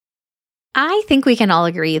I think we can all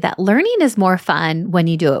agree that learning is more fun when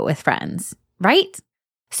you do it with friends, right?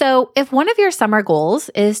 So if one of your summer goals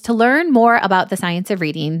is to learn more about the science of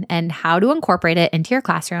reading and how to incorporate it into your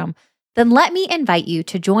classroom, then let me invite you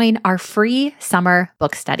to join our free summer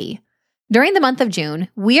book study. During the month of June,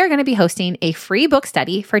 we are going to be hosting a free book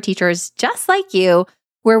study for teachers just like you,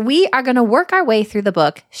 where we are going to work our way through the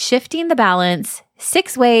book, Shifting the Balance,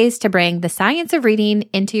 6 Ways to Bring the Science of Reading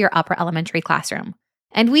into Your Upper Elementary Classroom.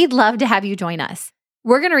 And we'd love to have you join us.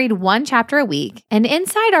 We're going to read 1 chapter a week, and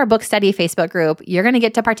inside our book study Facebook group, you're going to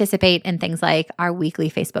get to participate in things like our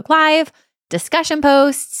weekly Facebook Live, discussion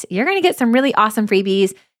posts, you're going to get some really awesome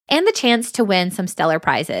freebies, and the chance to win some stellar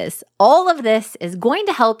prizes. All of this is going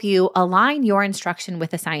to help you align your instruction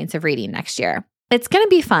with the science of reading next year. It's going to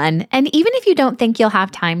be fun, and even if you don't think you'll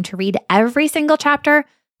have time to read every single chapter,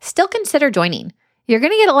 still consider joining. You're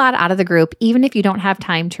going to get a lot out of the group, even if you don't have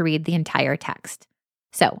time to read the entire text.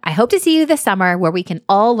 So I hope to see you this summer where we can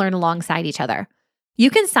all learn alongside each other. You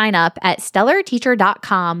can sign up at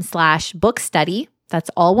stellarteacher.com/bookstudy.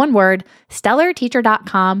 That's all one word,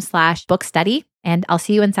 stellarteacher.com/bookstudy, and I'll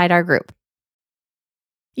see you inside our group.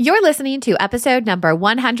 You're listening to episode number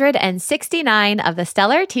 169 of the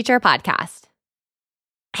Stellar Teacher Podcast.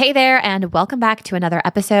 Hey there, and welcome back to another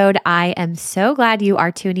episode. I am so glad you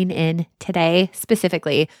are tuning in today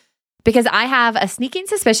specifically, because I have a sneaking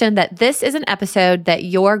suspicion that this is an episode that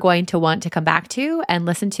you're going to want to come back to and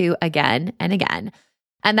listen to again and again.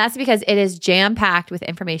 And that's because it is jam-packed with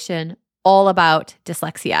information all about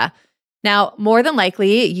dyslexia. Now, more than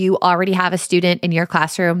likely, you already have a student in your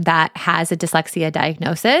classroom that has a dyslexia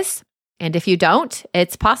diagnosis. And if you don't,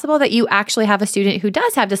 it's possible that you actually have a student who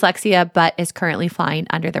does have dyslexia, but is currently flying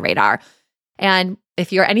under the radar. And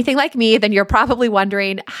if you're anything like me, then you're probably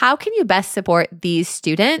wondering, how can you best support these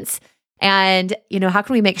students? And, how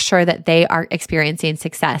can we make sure that they are experiencing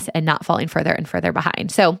success and not falling further and further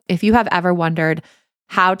behind? So if you have ever wondered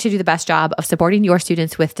how to do the best job of supporting your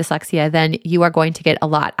students with dyslexia, then you are going to get a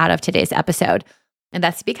lot out of today's episode. And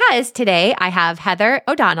that's because today I have Heather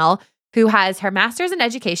O'Donnell, who has her master's in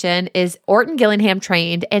education, is Orton Gillingham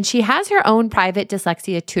trained, and she has her own private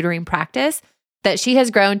dyslexia tutoring practice that she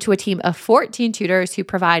has grown to a team of 14 tutors who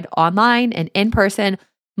provide online and in-person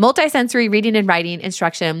multisensory reading and writing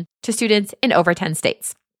instruction to students in over 10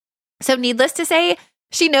 states. So needless to say,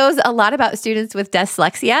 she knows a lot about students with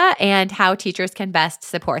dyslexia and how teachers can best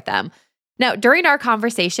support them. Now, during our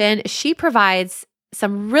conversation, she provides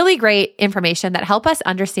some really great information that help us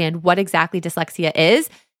understand what exactly dyslexia is.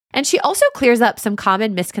 And she also clears up some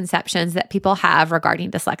common misconceptions that people have regarding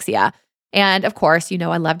dyslexia. And of course,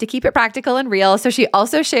 I love to keep it practical and real. So she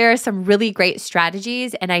also shares some really great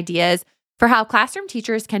strategies and ideas for how classroom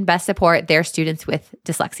teachers can best support their students with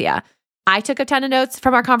dyslexia. I took a ton of notes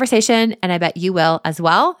from our conversation, and I bet you will as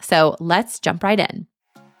well. So let's jump right in.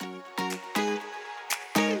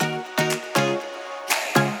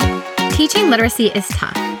 Teaching literacy is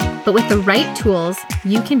tough, but with the right tools,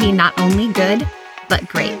 you can be not only good, but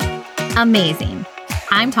great. Amazing.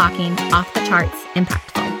 I'm talking off the charts impactful.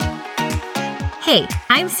 Hey,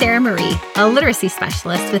 I'm Sarah Marie, a literacy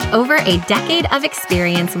specialist with over a decade of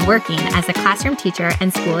experience working as a classroom teacher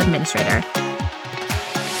and school administrator.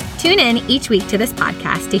 Tune in each week to this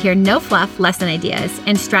podcast to hear no-fluff lesson ideas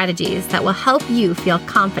and strategies that will help you feel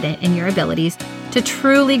confident in your abilities to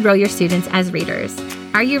truly grow your students as readers.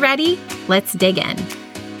 Are you ready? Let's dig in.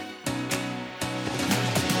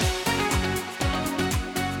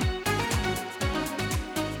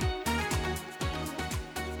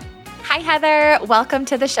 Hi, Heather. Welcome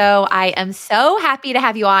to the show. I am so happy to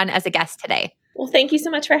have you on as a guest today. Well, thank you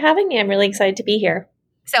so much for having me. I'm really excited to be here.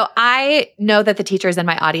 So I know that the teachers in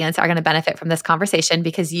my audience are going to benefit from this conversation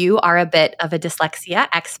because you are a bit of a dyslexia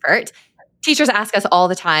expert. Teachers ask us all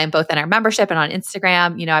the time, both in our membership and on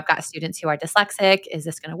Instagram, I've got students who are dyslexic. Is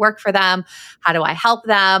this going to work for them? How do I help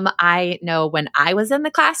them? I know when I was in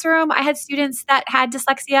the classroom, I had students that had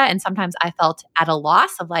dyslexia, and sometimes I felt at a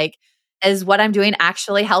loss of is what I'm doing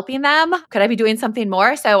actually helping them? Could I be doing something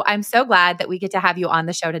more? So I'm so glad that we get to have you on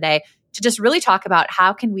the show today to just really talk about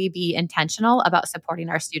how can we be intentional about supporting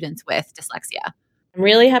our students with dyslexia. I'm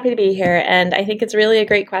really happy to be here. And I think it's really a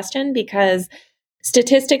great question because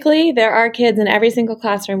statistically, there are kids in every single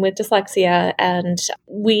classroom with dyslexia. And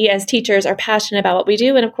we as teachers are passionate about what we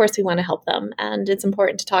do. And of course, we want to help them. And it's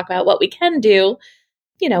important to talk about what we can do,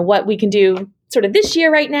 what we can do sort of this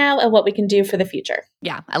year right now and what we can do for the future.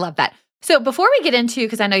 Yeah, I love that. So before we get into,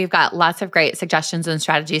 because I know you've got lots of great suggestions and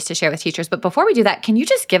strategies to share with teachers, but before we do that, can you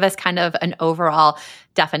just give us kind of an overall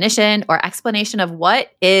definition or explanation of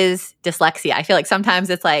what is dyslexia? I feel like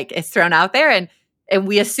sometimes it's thrown out there and and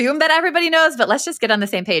we assume that everybody knows, but let's just get on the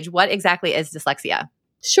same page. What exactly is dyslexia?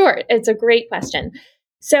 Sure. It's a great question.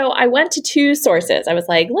 So I went to two sources. I was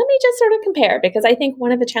like, let me just sort of compare, because I think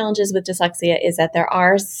one of the challenges with dyslexia is that there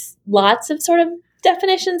are lots of sort of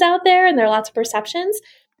definitions out there and there are lots of perceptions.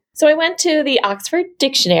 So I went to the Oxford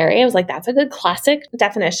Dictionary. I was like, that's a good classic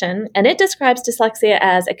definition. And it describes dyslexia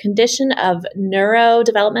as a condition of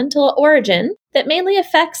neurodevelopmental origin that mainly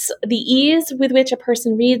affects the ease with which a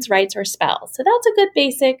person reads, writes, or spells. So that's a good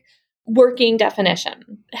basic working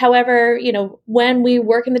definition. However, when we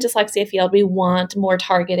work in the dyslexia field, we want more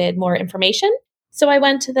targeted, more information. So I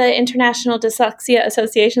went to the International Dyslexia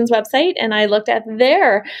Association's website and I looked at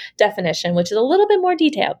their definition, which is a little bit more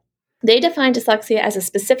detailed. They define dyslexia as a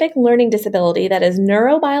specific learning disability that is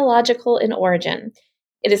neurobiological in origin.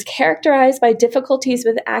 It is characterized by difficulties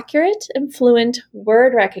with accurate and fluent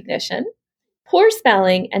word recognition, poor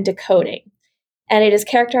spelling, and decoding. And it is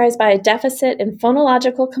characterized by a deficit in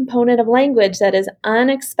phonological component of language that is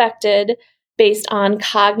unexpected based on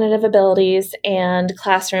cognitive abilities and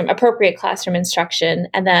appropriate classroom instruction.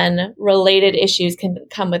 And then related issues can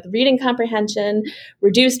come with reading comprehension,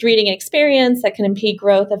 reduced reading experience that can impede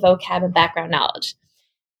growth of vocab and background knowledge.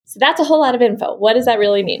 So that's a whole lot of info. What does that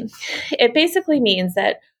really mean? It basically means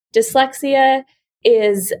that dyslexia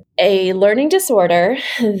is a learning disorder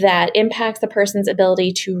that impacts a person's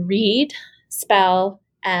ability to read, spell,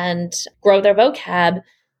 and grow their vocab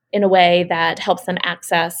in a way that helps them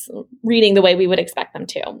access reading the way we would expect them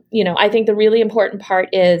to. I think the really important part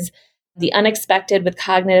is the unexpected with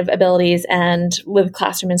cognitive abilities and with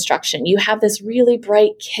classroom instruction. You have this really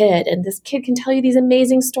bright kid, and this kid can tell you these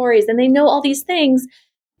amazing stories, and they know all these things,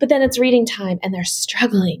 but then it's reading time and they're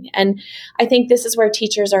struggling. And I think this is where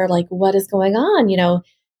teachers are like, what is going on?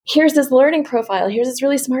 Here's this learning profile. Here's this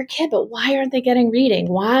really smart kid, but why aren't they getting reading?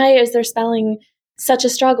 Why is their spelling such a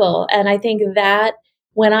struggle? And I think that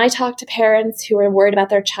when I talk to parents who are worried about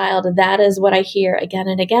their child, that is what I hear again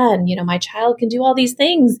and again. My child can do all these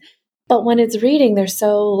things, but when it's reading, they're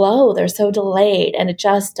so low, they're so delayed, and it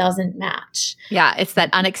just doesn't match. Yeah, it's that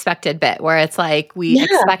unexpected bit where it's like we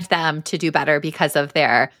expect them to do better because of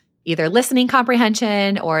their either listening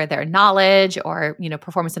comprehension or their knowledge or,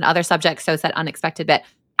 performance in other subjects. So it's that unexpected bit.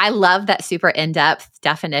 I love that super in-depth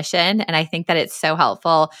definition. And I think that it's so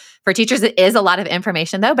helpful for teachers. It is a lot of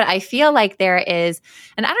information though, but I feel like there is,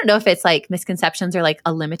 and I don't know if it's like misconceptions or like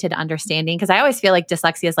a limited understanding, because I always feel like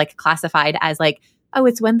dyslexia is like classified as like, oh,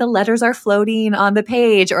 it's when the letters are floating on the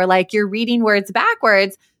page or like you're reading words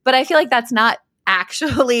backwards. But I feel like that's not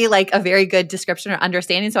actually like a very good description or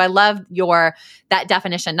understanding. So I love that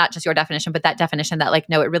definition, not just your definition, but that definition that like,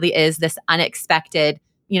 no, it really is this unexpected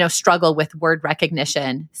struggle with word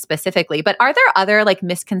recognition specifically. But are there other like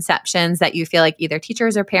misconceptions that you feel like either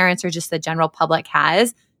teachers or parents or just the general public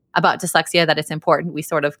has about dyslexia that it's important we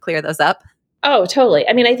sort of clear those up? Oh, totally.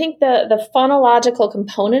 I mean, I think the phonological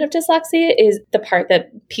component of dyslexia is the part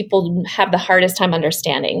that people have the hardest time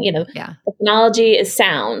understanding. The phonology is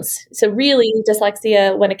sounds. So really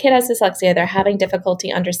dyslexia, when a kid has dyslexia, they're having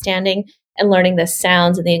difficulty understanding and learning the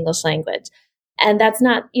sounds in the English language. And that's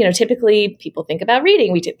not, typically people think about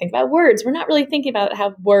reading. We think about words. We're not really thinking about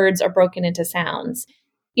how words are broken into sounds.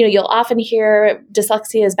 You'll often hear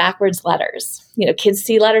dyslexia is backwards letters. Kids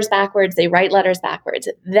see letters backwards. They write letters backwards.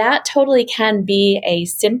 That totally can be a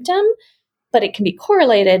symptom, but it can be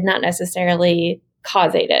correlated, not necessarily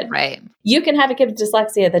causated. Right. You can have a kid with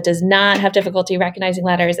dyslexia that does not have difficulty recognizing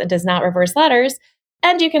letters and does not reverse letters.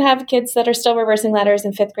 And you can have kids that are still reversing letters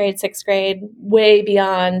in 5th grade, 6th grade, way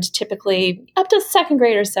beyond typically up to 2nd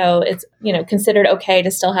grade or so. It's, considered okay to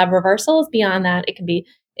still have reversals. Beyond that, it can be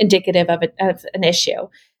indicative of an issue.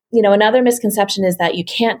 Another misconception is that you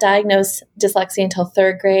can't diagnose dyslexia until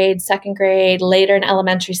 3rd grade, 2nd grade, later in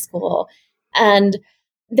elementary school. And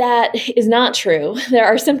that is not true. There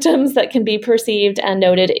are symptoms that can be perceived and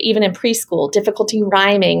noted even in preschool: difficulty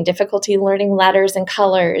rhyming, difficulty learning letters and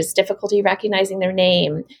colors, difficulty recognizing their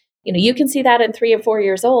name. You can see that at 3 or 4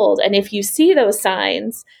 years old. And if you see those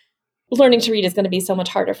signs, learning to read is going to be so much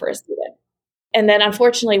harder for a student. And then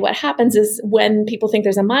unfortunately, what happens is when people think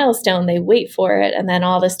there's a milestone, they wait for it. And then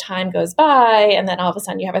all this time goes by. And then all of a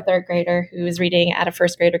sudden you have a 3rd grader who is reading at a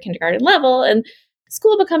 1st grade or kindergarten level. And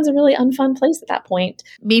school becomes a really unfun place at that point.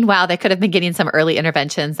 Meanwhile, they could have been getting some early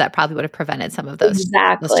interventions that probably would have prevented some of those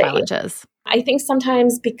challenges. I think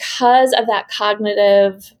sometimes because of that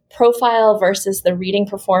cognitive profile versus the reading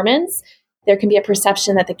performance, there can be a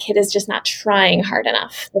perception that the kid is just not trying hard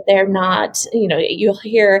enough, that they're not, you'll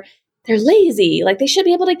hear they're lazy, like they should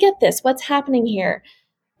be able to get this. What's happening here?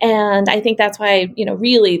 And I think that's why,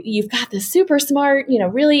 really you've got this super smart,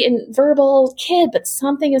 really verbal kid, but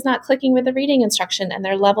something is not clicking with the reading instruction and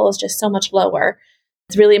their level is just so much lower.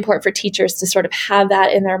 It's really important for teachers to sort of have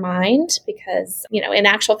that in their mind because, in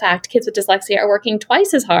actual fact, kids with dyslexia are working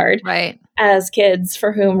twice as hard as kids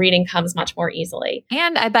for whom reading comes much more easily.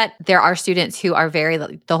 And I bet there are students who are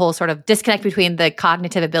the whole sort of disconnect between the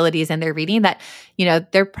cognitive abilities and their reading that,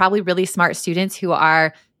 they're probably really smart students who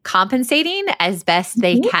are compensating as best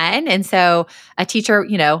they can. And so a teacher,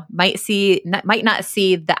 might not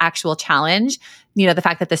see the actual challenge, the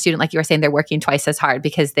fact that the student, like you were saying, they're working twice as hard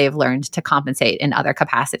because they've learned to compensate in other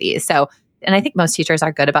capacities. So, and I think most teachers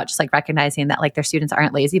are good about just like recognizing that like their students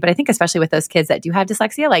aren't lazy. But I think especially with those kids that do have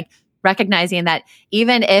dyslexia, like recognizing that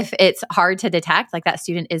even if it's hard to detect, like that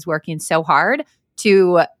student is working so hard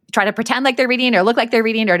to try to pretend like they're reading or look like they're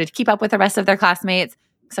reading or to keep up with the rest of their classmates.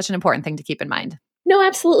 Such an important thing to keep in mind. No,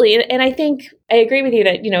 absolutely. And I think I agree with you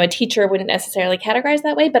that, a teacher wouldn't necessarily categorize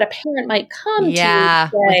that way, but a parent might come to you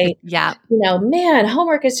and say, man,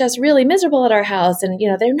 homework is just really miserable at our house. And,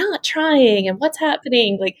 they're not trying and what's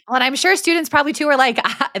happening? Like, well, and I'm sure students probably too are like,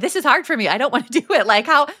 this is hard for me. I don't want to do it. Like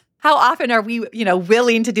how often are we,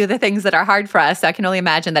 willing to do the things that are hard for us? So I can only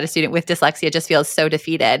imagine that a student with dyslexia just feels so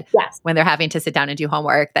defeated when they're having to sit down and do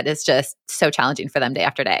homework that is just so challenging for them day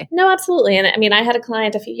after day. No, absolutely. And I mean, I had a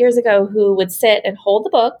client a few years ago who would sit and hold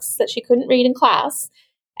the books that she couldn't read in class.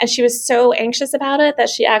 And she was so anxious about it that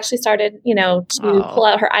she actually started, to pull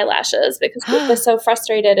out her eyelashes because she was so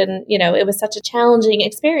frustrated. And, it was such a challenging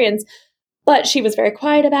experience. But she was very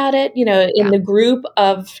quiet about it, in the group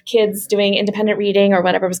of kids doing independent reading or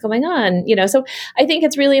whatever was going on, So I think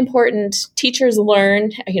it's really important. Teachers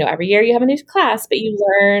learn, every year you have a new class, but you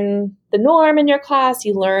learn the norm in your class.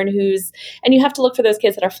 You learn and you have to look for those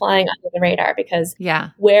kids that are flying under the radar because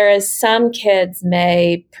whereas some kids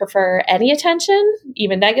may prefer any attention,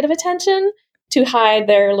 even negative attention, to hide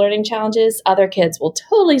their learning challenges, other kids will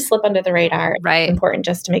totally slip under the radar. Right. It's important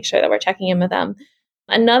just to make sure that we're checking in with them.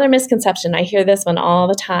 Another misconception, I hear this one all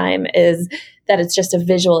the time, is that it's just a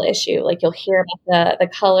visual issue. Like you'll hear about the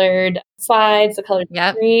colored slides, the colored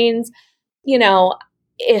screens.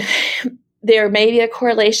 If there may be a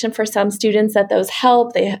correlation for some students that those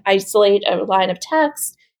help. They isolate a line of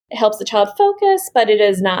text. It helps the child focus, but it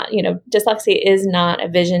is not, dyslexia is not a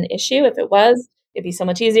vision issue. If it was, it'd be so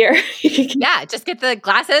much easier. Just get the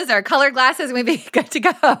glasses or colored glasses and we'd be good to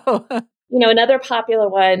go. Another popular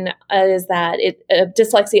one is that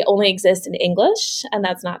dyslexia only exists in English, and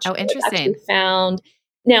that's not true. Oh, interesting. It's actually found.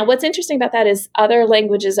 Now, what's interesting about that is other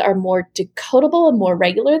languages are more decodable and more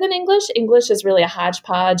regular than English. English is really a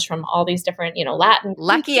hodgepodge from all these different, Latin.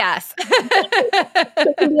 Lucky us.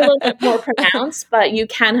 It can be a little bit more pronounced, but you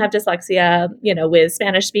can have dyslexia, with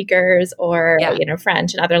Spanish speakers or,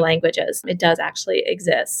 French and other languages. It does actually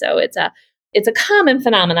exist. So it's a common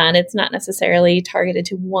phenomenon. It's not necessarily targeted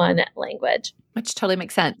to one language. Which totally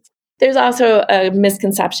makes sense. There's also a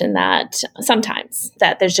misconception that sometimes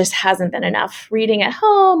that there just hasn't been enough reading at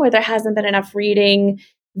home or there hasn't been enough reading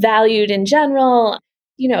valued in general.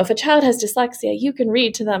 If a child has dyslexia, you can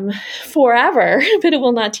read to them forever, but it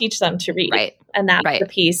will not teach them to read. Right. And that's the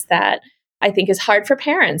piece that I think is hard for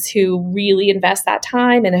parents who really invest that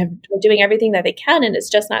time and are doing everything that they can, and it's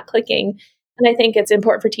just not clicking. And I think it's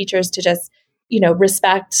important for teachers to just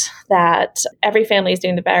respect that every family is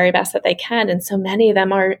doing the very best that they can. And so many of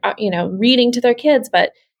them are reading to their kids,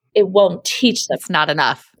 but it won't teach them. It's not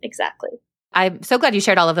enough. Exactly. I'm so glad you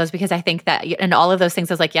shared all of those because I think that in all of those things,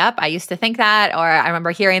 I was like, yep, I used to think that, or I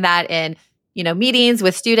remember hearing that in, meetings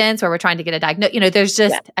with students where we're trying to get a diagnosis. There's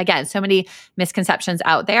just, again, so many misconceptions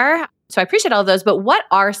out there. So I appreciate all of those, but what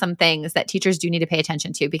are some things that teachers do need to pay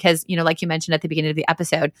attention to? Because, like you mentioned at the beginning of the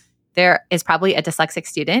episode, there is probably a dyslexic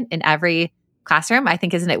student in every classroom. I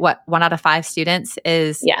think, isn't it what 1 out of 5 students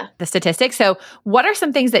is the statistic? So what are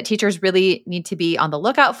some things that teachers really need to be on the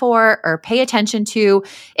lookout for or pay attention to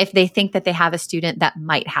if they think that they have a student that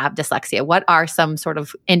might have dyslexia? What are some sort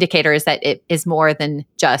of indicators that it is more than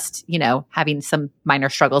just, having some minor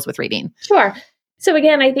struggles with reading? Sure. So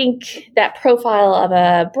again, I think that profile of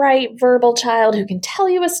a bright verbal child who can tell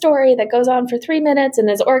you a story that goes on for 3 minutes and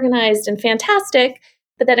is organized and fantastic,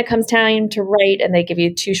 but then it comes time to write and they give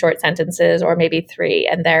you 2 short sentences or maybe 3,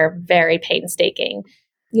 and they're very painstaking.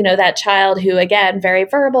 That child who, again, very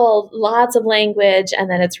verbal, lots of language,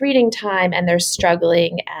 and then it's reading time and they're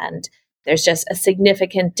struggling and there's just a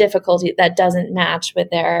significant difficulty that doesn't match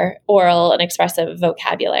with their oral and expressive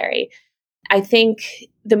vocabulary. I think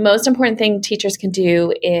the most important thing teachers can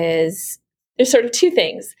do is there's sort of 2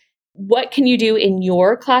 things. What can you do in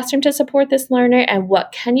your classroom to support this learner, and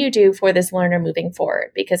what can you do for this learner moving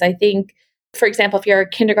forward? Because I think For example, if you're a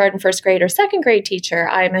kindergarten, first grade, or second grade teacher,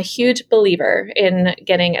 I'm a huge believer in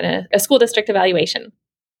getting a school district evaluation.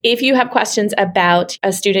 If you have questions about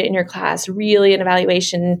a student in your class, really an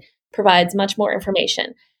evaluation provides much more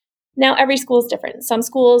information. Now, every school is different. Some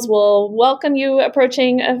schools will welcome you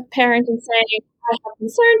approaching a parent and saying, I have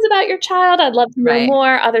concerns about your child. I'd love to know Right.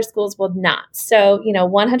 more. Other schools will not. So,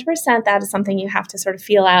 100% that is something you have to sort of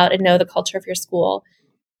feel out and know the culture of your school.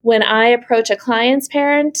 When I approach a client's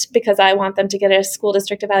parent, because I want them to get a school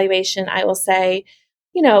district evaluation, I will say,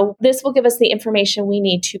 this will give us the information we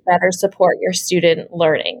need to better support your student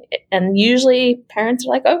learning. And usually parents are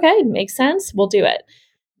like, okay, makes sense. We'll do it.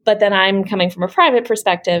 But then I'm coming from a private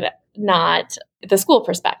perspective, not the school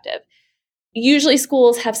perspective. Usually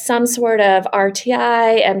schools have some sort of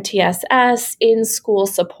RTI, MTSS in school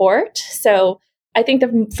support. So I think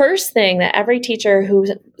the first thing that every teacher who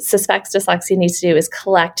suspects dyslexia needs to do is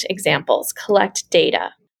collect examples, collect data.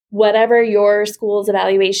 Whatever your school's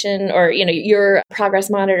evaluation or, your progress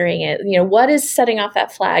monitoring it, what is setting off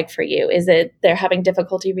that flag for you? Is it they're having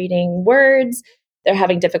difficulty reading words? They're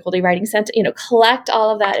having difficulty writing sentences, collect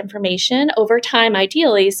all of that information over time,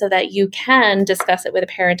 ideally, so that you can discuss it with a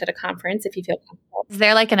parent at a conference if you feel comfortable. Is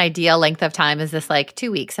there like an ideal length of time? Is this like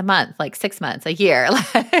 2 weeks, a month, like 6 months, a year?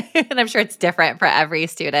 And I'm sure it's different for every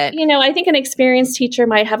student. I think an experienced teacher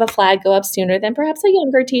might have a flag go up sooner than perhaps a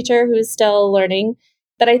younger teacher who's still learning.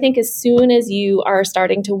 But I think as soon as you are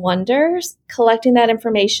starting to wonder, collecting that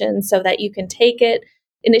information so that you can take it,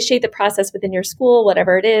 initiate the process within your school,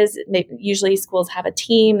 whatever it is. Usually schools have a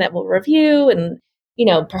team that will review and,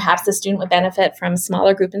 perhaps the student would benefit from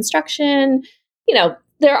smaller group instruction.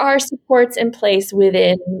 There are supports in place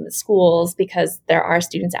within schools because there are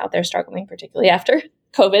students out there struggling, particularly after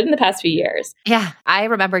COVID in the past few years. Yeah. I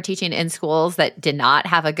remember teaching in schools that did not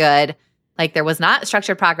have a good, there was not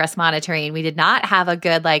structured progress monitoring. We did not have a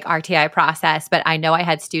good RTI process, but I know I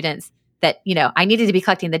had students that, I needed to be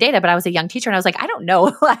collecting the data, but I was a young teacher and I was like, I don't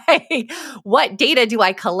know, what data do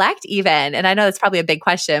I collect even? And I know that's probably a big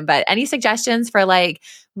question, but any suggestions for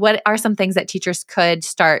what are some things that teachers could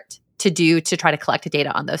start to do to try to collect the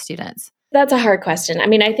data on those students? That's a hard question. I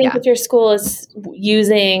mean, I think if your school is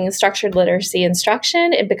using structured literacy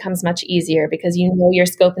instruction, it becomes much easier because you know your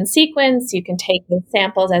scope and sequence. You can take the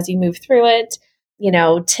samples as you move through it.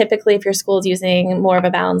 Typically if your school is using more of a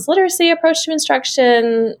balanced literacy approach to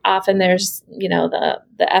instruction, often there's, the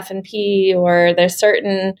F&P or there's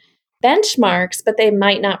certain benchmarks, but they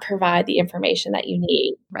might not provide the information that you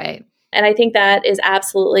need. Right. And I think that is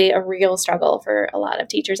absolutely a real struggle for a lot of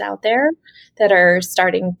teachers out there that are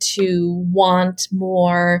starting to want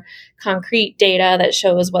more concrete data that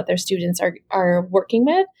shows what their students are working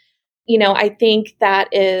with. I think that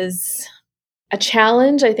is a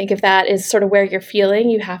challenge. I think if that is sort of where you're feeling,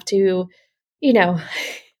 you have to, I don't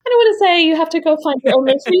want to say you have to go find your own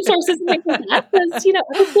resources and things like that because,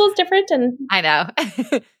 every school is different. And I know.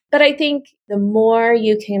 But I think the more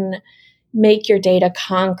you can make your data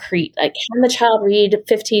concrete, can the child read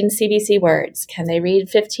 15 CBC words? Can they read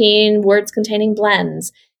 15 words containing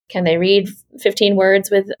blends? Can they read 15 words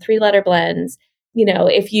with 3-letter blends?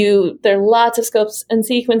 There are lots of scopes and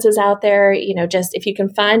sequences out there, just if you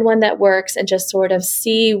can find one that works and just sort of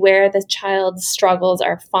see where the child's struggles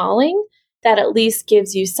are falling, that at least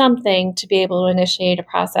gives you something to be able to initiate a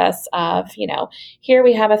process of, here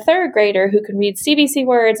we have a third grader who can read CBC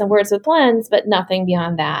words and words with blends, but nothing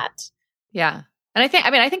beyond that. Yeah. And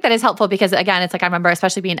I think that is helpful because again, it's I remember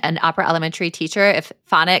especially being an upper elementary teacher, if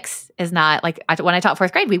phonics is not when I taught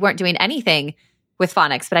 4th grade, we weren't doing anything with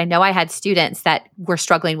phonics, but I know I had students that were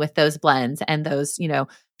struggling with those blends and those,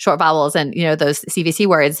 short vowels and, those CVC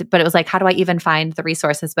words, but it was how do I even find the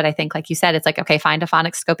resources? But I think like you said, it's okay, find a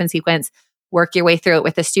phonics scope and sequence, work your way through it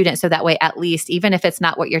with the student. So that way, at least, even if it's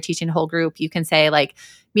not what you're teaching whole group, you can say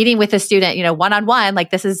meeting with the student, one-on-one,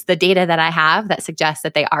 this is the data that I have that suggests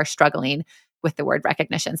that they are struggling with the word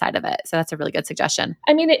recognition side of it. So that's a really good suggestion.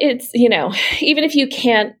 I mean, it's, even if you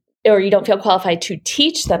can't or you don't feel qualified to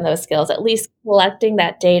teach them those skills, at least collecting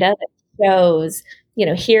that data that shows,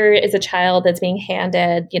 here is a child that's being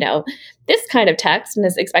handed, this kind of text and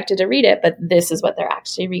is expected to read it, but this is what they're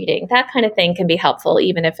actually reading. That kind of thing can be helpful,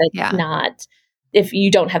 even if it's not, if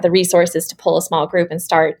you don't have the resources to pull a small group and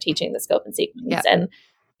start teaching the scope and sequence. Yeah. And,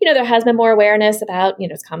 there has been more awareness about,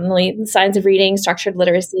 it's commonly signs of reading, structured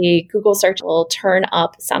literacy. Google search will turn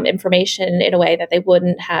up some information in a way that they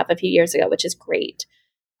wouldn't have a few years ago, which is great.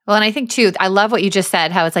 Well, and I think too, I love what you just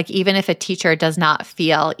said, how it's even if a teacher does not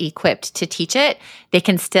feel equipped to teach it, they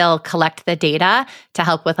can still collect the data to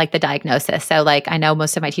help with the diagnosis. So I know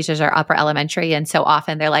most of my teachers are upper elementary and so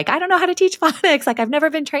often they're I don't know how to teach phonics. I've never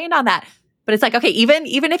been trained on that. But it's like, okay, even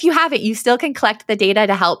if you haven't, you still can collect the data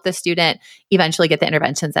to help the student eventually get the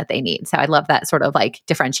interventions that they need. So I love that sort of like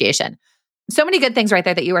differentiation. So many good things right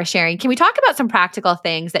there that you are sharing. Can we talk about some practical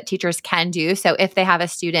things that teachers can do? So if they have a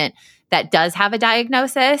student that does have a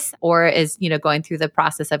diagnosis or is, going through the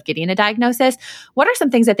process of getting a diagnosis, what are some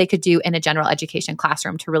things that they could do in a general education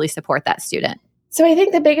classroom to really support that student? So I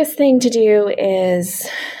think the biggest thing to do is,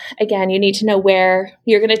 again, you need to know where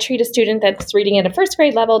you're going to treat a student that's reading at a first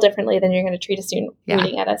grade level differently than you're going to treat a student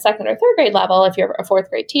reading at a second or third grade level if you're a fourth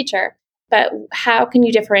grade teacher. But how can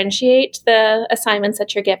you differentiate the assignments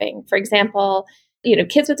that you're giving? For example,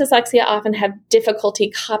 kids with dyslexia often have difficulty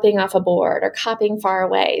copying off a board or copying far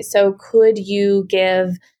away. So could you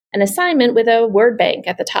give an assignment with a word bank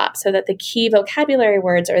at the top so that the key vocabulary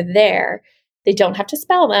words are there? They don't have to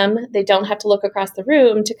spell them. They don't have to look across the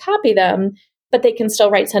room to copy them, but they can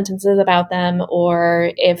still write sentences about them.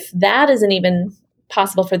 Or if that isn't even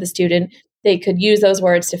possible for the student, they could use those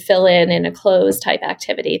words to fill in a closed type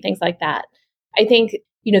activity, things like that. I think,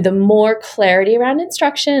 the more clarity around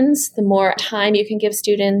instructions, the more time you can give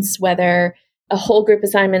students, whether a whole group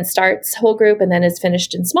assignment starts whole group and then is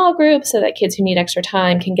finished in small groups so that kids who need extra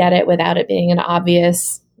time can get it without it being an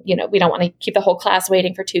obvious, we don't want to keep the whole class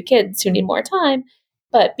waiting for 2 kids who need more time,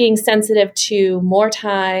 but being sensitive to more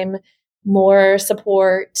time, more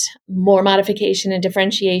support, more modification and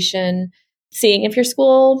differentiation, seeing if your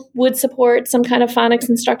school would support some kind of phonics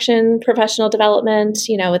instruction, professional development,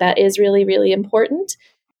 that is really, really important.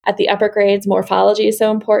 At the upper grades, morphology is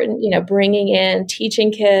so important, bringing in,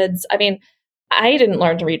 teaching kids. I mean, I didn't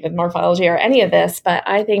learn to read with morphology or any of this, but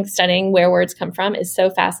I think studying where words come from is so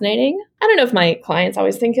fascinating. I don't know if my clients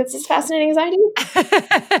always think it's as fascinating as I do.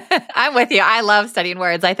 I'm with you. I love studying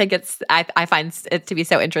words. I think I find it to be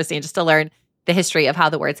so interesting just to learn the history of how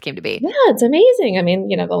the words came to be. Yeah, it's amazing. I mean,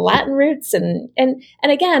 the Latin roots and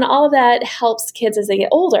again, all of that helps kids as they get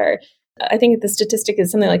older. I think the statistic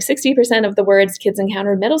is something like 60% of the words kids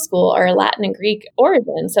encounter in middle school are Latin and Greek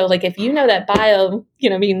origin. So like if you know that bio,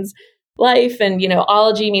 means life and,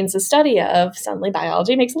 ology means the study of, suddenly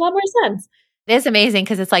biology makes a lot more sense. It is amazing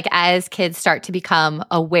because it's like as kids start to become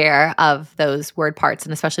aware of those word parts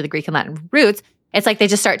and especially the Greek and Latin roots, it's like they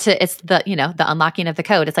just start to, it's the, the unlocking of the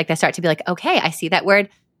code. It's like they start to be like, okay, I see that word.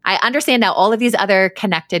 I understand now all of these other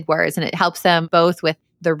connected words, and it helps them both with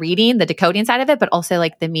the reading, the decoding side of it, but also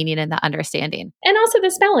like the meaning and the understanding. And also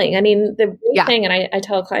the spelling. I mean, the big thing, and I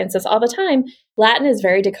tell clients this all the time, Latin is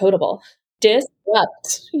very decodable.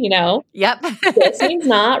 Disrupt, Yep. Dis means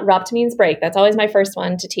not, rupt means break. That's always my first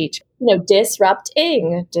one to teach.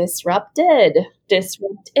 Disrupting, disrupted,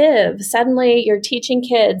 disruptive. Suddenly you're teaching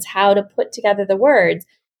kids how to put together the words.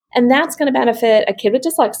 And that's going to benefit a kid with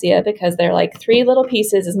dyslexia because they're like 3 little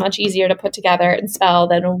pieces is much easier to put together and spell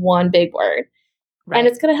than one big word. Right. And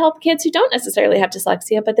it's going to help kids who don't necessarily have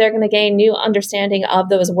dyslexia, but they're going to gain new understanding of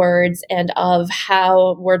those words and of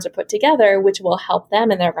how words are put together, which will help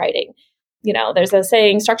them in their writing. There's a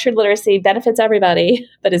saying, structured literacy benefits everybody,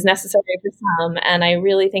 but is necessary for some. And I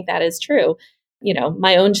really think that is true.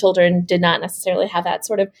 My own children did not necessarily have that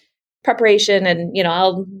sort of preparation and,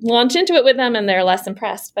 I'll launch into it with them and they're less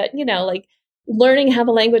impressed. But, like learning how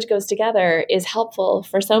the language goes together is helpful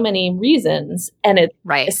for so many reasons. And it's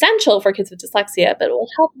essential for kids with dyslexia, but it will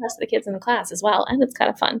help the rest of the kids in the class as well. And it's kind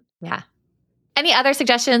of fun. Yeah. Any other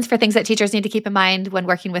suggestions for things that teachers need to keep in mind when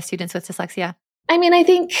working with students with dyslexia? I mean, I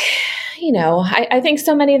think, I think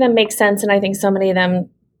so many of them make sense. And I think so many of them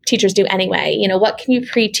teachers do anyway. What can you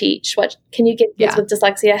pre-teach? What can you get kids with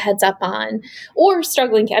dyslexia heads up on? Or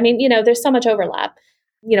struggling? I mean, there's so much overlap.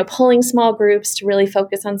 Pulling small groups to really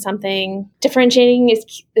focus on something. Differentiating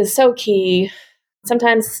is so key.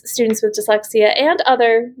 Sometimes students with dyslexia and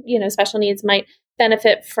other, special needs might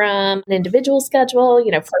benefit from an individual schedule.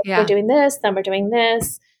 First we're doing this, then we're doing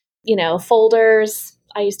this. Folders.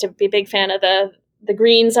 I used to be a big fan of the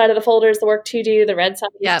green side of the folder is the work to do, the red side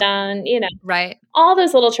is done, Right. All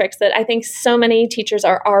those little tricks that I think so many teachers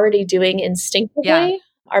are already doing instinctively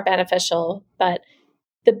are beneficial. But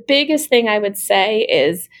the biggest thing I would say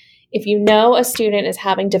is if you know a student is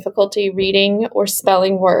having difficulty reading or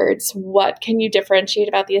spelling words, what can you differentiate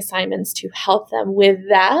about the assignments to help them with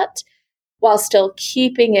that while still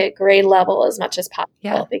keeping it grade level as much as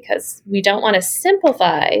possible? Because we don't want to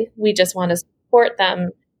simplify. We just want to support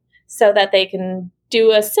them so that they can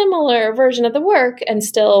do a similar version of the work and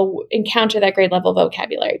still encounter that grade level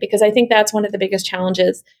vocabulary. Because I think that's one of the biggest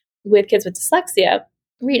challenges with kids with dyslexia.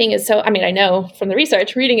 Reading is I know from the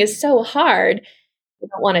research, reading is so hard. They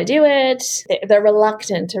don't want to do it. They're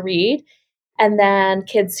reluctant to read. And then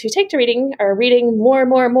kids who take to reading are reading more and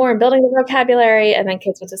more and more and building the vocabulary. And then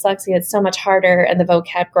kids with dyslexia, it's so much harder and the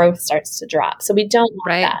vocab growth starts to drop. So we don't want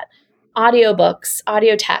Right. that. Audiobooks,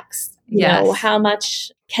 audio text, Yes. how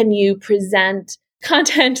much can you present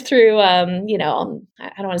content through, I don't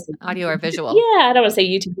want to say Audio or visual. Yeah, I don't want to say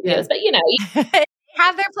YouTube videos, but They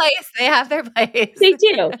have their place. They have their place. they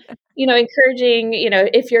do. Encouraging,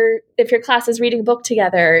 if your class is reading a book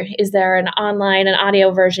together, is there an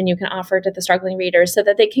audio version you can offer to the struggling readers so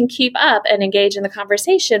that they can keep up and engage in the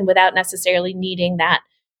conversation without necessarily needing that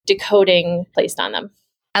decoding placed on them?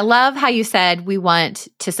 I love how you said we want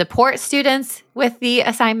to support students with the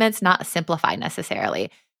assignments, not simplify necessarily.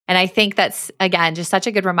 And I think that's, again, just such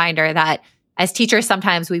a good reminder that as teachers,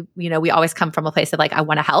 sometimes we always come from a place of like, I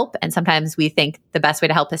want to help. And sometimes we think the best way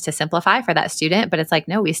to help is to simplify for that student. But it's like,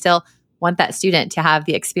 no, we still want that student to have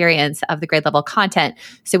the experience of the grade level content.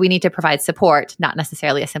 So we need to provide support, not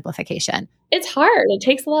necessarily a simplification. It's hard. It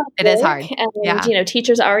takes a lot of work. It is hard. And,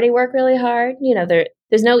 teachers already work really hard.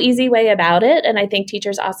 There's no easy way about it. And I think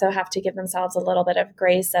teachers also have to give themselves a little bit of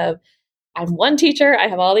grace of, I'm one teacher, I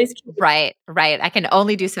have all these kids. Right. I can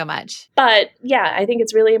only do so much. But yeah, I think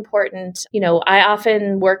it's really important. I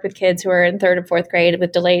often work with kids who are in 3rd and 4th grade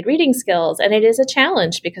with delayed reading skills. And it is a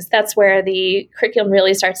challenge because that's where the curriculum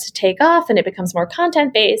really starts to take off and it becomes more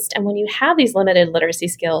content-based. And when you have these limited literacy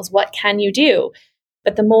skills, what can you do?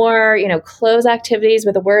 But the more, close activities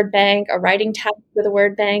with a word bank, a writing task with a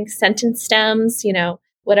word bank, sentence stems,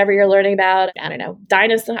 whatever you're learning about, I don't know,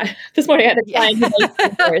 dinosaurs. This morning I had a client who likes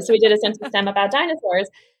dinosaurs. So we did a sentence stem about dinosaurs.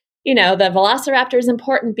 The velociraptor is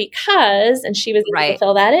important because, and she was able to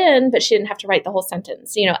fill that in, but she didn't have to write the whole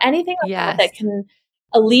sentence. Anything like that can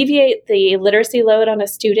alleviate the literacy load on a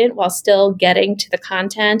student while still getting to the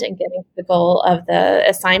content and getting to the goal of the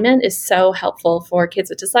assignment is so helpful for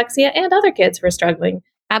kids with dyslexia and other kids who are struggling.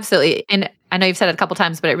 Absolutely. And I know you've said it a couple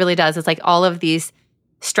times, but it really does. It's like all of these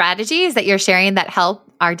strategies that you're sharing that help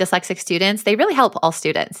our dyslexic students, they really help all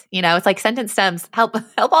students. It's like sentence stems help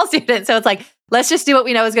all students. So it's like, let's just do what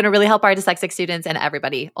we know is going to really help our dyslexic students and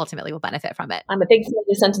everybody ultimately will benefit from it. I'm a big fan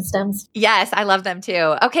of sentence stems. Yes, I love them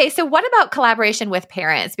too. Okay, so what about collaboration with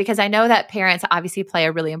parents? Because I know that parents obviously play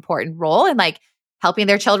a really important role in like helping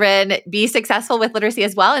their children be successful with literacy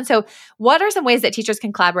as well. And so what are some ways that teachers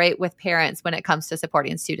can collaborate with parents when it comes to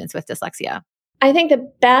supporting students with dyslexia? I think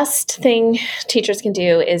the best thing teachers can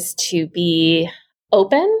do is to be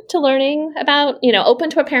open to learning about, open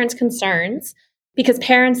to a parent's concerns because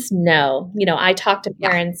parents know, I talk to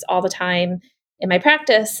parents all the time in my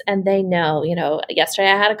practice and they know, yesterday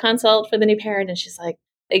I had a consult for the new parent and she's like,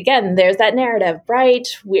 again, there's that narrative, right?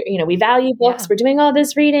 We value books. We're doing all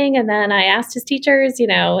this reading. And then I asked his teachers,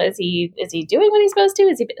 is he doing what he's supposed to?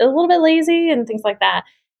 Is he a little bit lazy and things like that?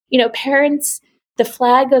 Parents, the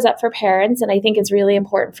flag goes up for parents. And I think it's really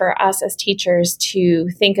important for us as teachers to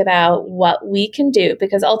think about what we can do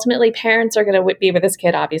because ultimately parents are going to be with this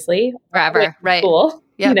kid, obviously. Forever, right. School.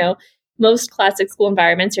 Yep. Most classic school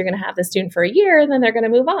environments, you're going to have the student for a year and then they're going to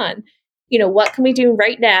move on. What can we do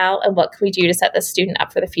right now and what can we do to set the student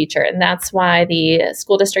up for the future? And that's why the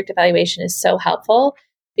school district evaluation is so helpful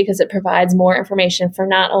because it provides more information for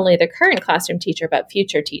not only the current classroom teacher, but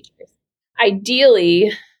future teachers.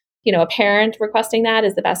 Ideally, a parent requesting that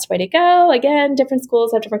is the best way to go. Again, different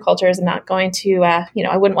schools have different cultures. I'm not going to, I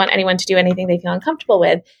wouldn't want anyone to do anything they feel uncomfortable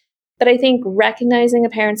with. But I think recognizing a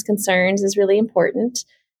parent's concerns is really important.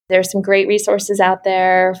 There's some great resources out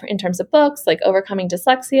there in terms of books like Overcoming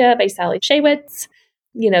Dyslexia by Sally Shaywitz.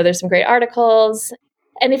 There's some great articles.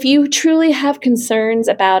 And if you truly have concerns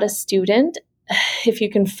about a student, if you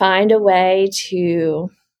can find a way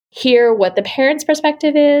to hear what the parent's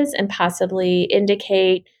perspective is and possibly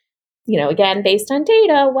indicate, again, based on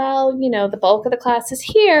data, well, the bulk of the class is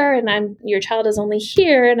here and your child is only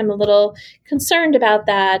here and I'm a little concerned about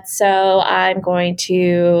that. So I'm going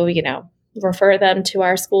to, refer them to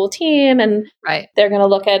our school team and they're going to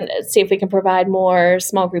look at see if we can provide more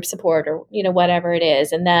small group support or whatever it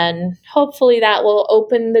is, and then hopefully that will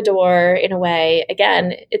open the door in a way.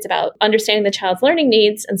 Again, it's about understanding the child's learning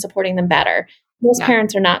needs and supporting them better. Most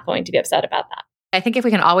parents are not going to be upset about that. I think if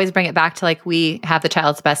we can always bring it back to like we have the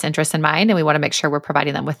child's best interest in mind and we want to make sure we're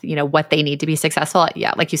providing them with what they need to be successful.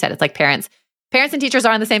 Yeah, like you said, it's like parents and teachers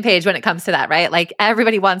are on the same page when it comes to that, right? Like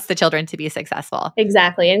everybody wants the children to be successful.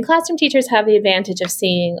 Exactly. And classroom teachers have the advantage of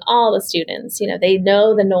seeing all the students. They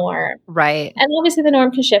know the norm. Right. And obviously the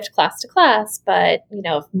norm can shift class to class, but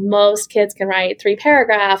if most kids can write 3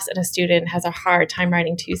 paragraphs and a student has a hard time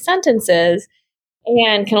writing 2 sentences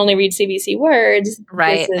and can only read CBC words,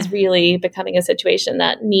 this is really becoming a situation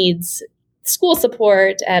that needs school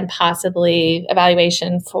support and possibly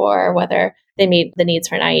evaluation for whether they meet the needs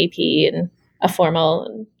for an IEP and a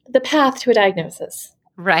formal, the path to a diagnosis.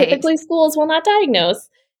 Right. Typically, schools will not diagnose,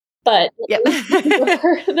 but Yep.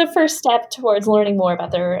 the first step towards learning more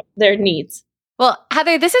about their needs. Well,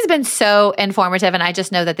 Heather, this has been so informative, and I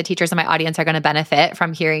just know that the teachers in my audience are going to benefit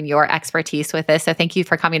from hearing your expertise with this. So thank you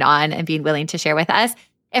for coming on and being willing to share with us.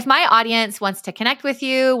 If my audience wants to connect with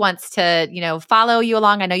you, wants to, follow you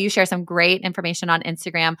along, I know you share some great information on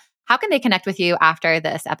Instagram. How can they connect with you after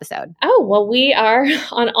this episode? Oh, well, we are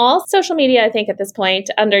on all social media, I think, at this point,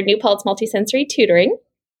 under New Paltz Multisensory Tutoring.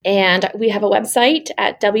 And we have a website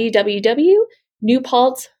at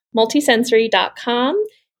www.newpaltzmultisensory.com.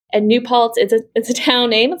 And New Paltz, it's a town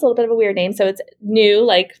name. It's a little bit of a weird name. So it's new,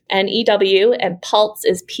 like N-E-W, and Paltz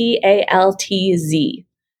is P-A-L-T-Z.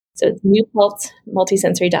 So it's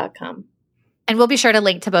newpaltzmultisensory.com. And we'll be sure to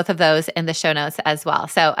link to both of those in the show notes as well.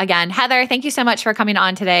 So again, Heather, thank you so much for coming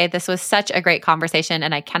on today. This was such a great conversation,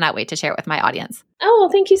 and I cannot wait to share it with my audience. Oh, well,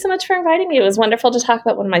 thank you so much for inviting me. It was wonderful to talk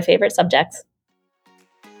about one of my favorite subjects.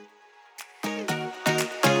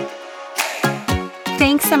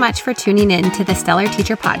 Thanks so much for tuning in to the Stellar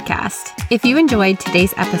Teacher Podcast. If you enjoyed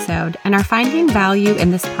today's episode and are finding value in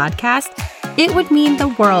this podcast, it would mean the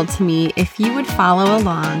world to me if you would follow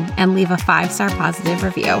along and leave a 5-star positive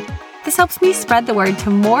review. This helps me spread the word to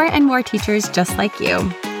more and more teachers just like you.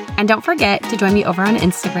 And don't forget to join me over on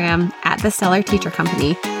Instagram at the Stellar Teacher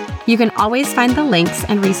Company. You can always find the links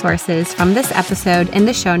and resources from this episode in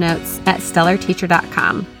the show notes at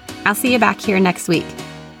stellarteacher.com. I'll see you back here next week.